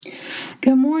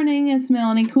Good morning, it's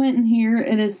Melanie Quinton here.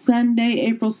 It is Sunday,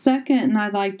 April 2nd, and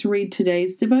I'd like to read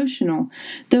today's devotional.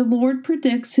 The Lord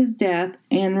predicts his death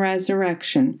and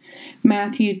resurrection.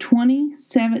 Matthew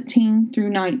 20:17 through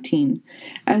 19.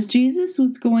 As Jesus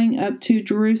was going up to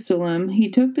Jerusalem, he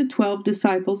took the 12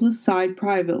 disciples aside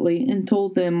privately and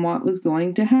told them what was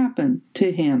going to happen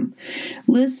to him.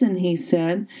 Listen, he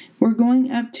said, we're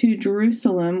going up to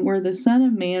Jerusalem where the Son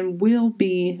of Man will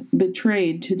be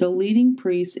betrayed to the leading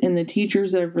priests and the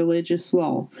teachers of religious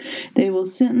law. They will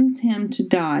sentence him to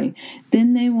die.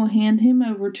 Then they will hand him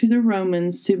over to the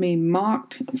Romans to be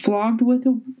mocked, flogged with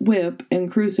a whip,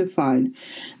 and crucified.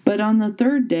 But on the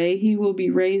third day he will be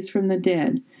raised from the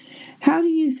dead. How do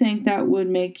you think that would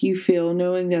make you feel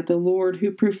knowing that the Lord who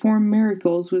performed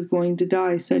miracles was going to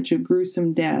die such a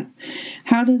gruesome death?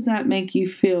 How does that make you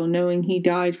feel knowing he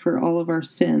died for all of our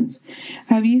sins?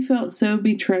 Have you felt so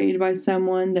betrayed by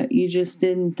someone that you just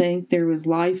didn't think there was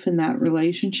life in that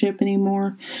relationship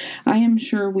anymore? I am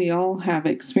sure we all have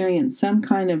experienced some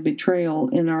kind of betrayal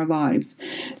in our lives.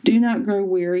 Do not grow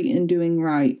weary in doing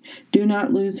right. Do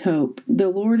not lose hope. The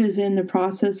Lord is in the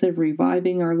process of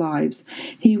reviving our lives.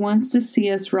 He wants to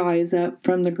see us rise up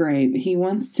from the grave. He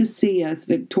wants to see us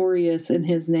victorious in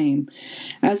his name.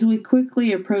 As we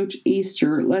quickly approach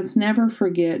Easter, let's never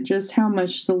forget just how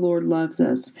much the Lord loves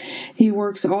us. He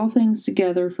works all things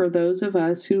together for those of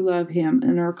us who love him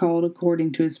and are called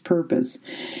according to his purpose.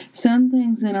 Some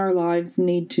things in our lives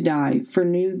need to die for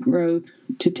new growth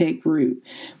to take root.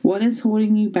 What is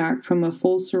holding you back from a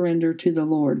full surrender to the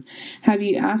Lord? Have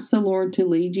you asked the Lord to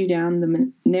lead you down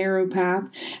the narrow path?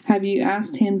 Have you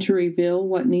asked him to reveal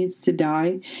what needs to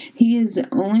die? He is the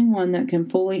only one that can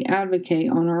fully advocate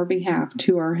on our behalf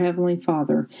to our Heavenly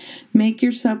Father. Make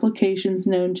your supplications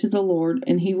known to the Lord,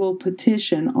 and he will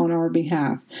petition on our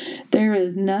behalf. There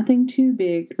is nothing too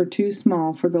big or too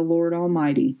small for the Lord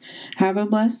Almighty. Have a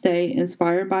blessed day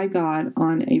inspired by God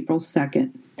on April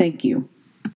 2nd. Thank you.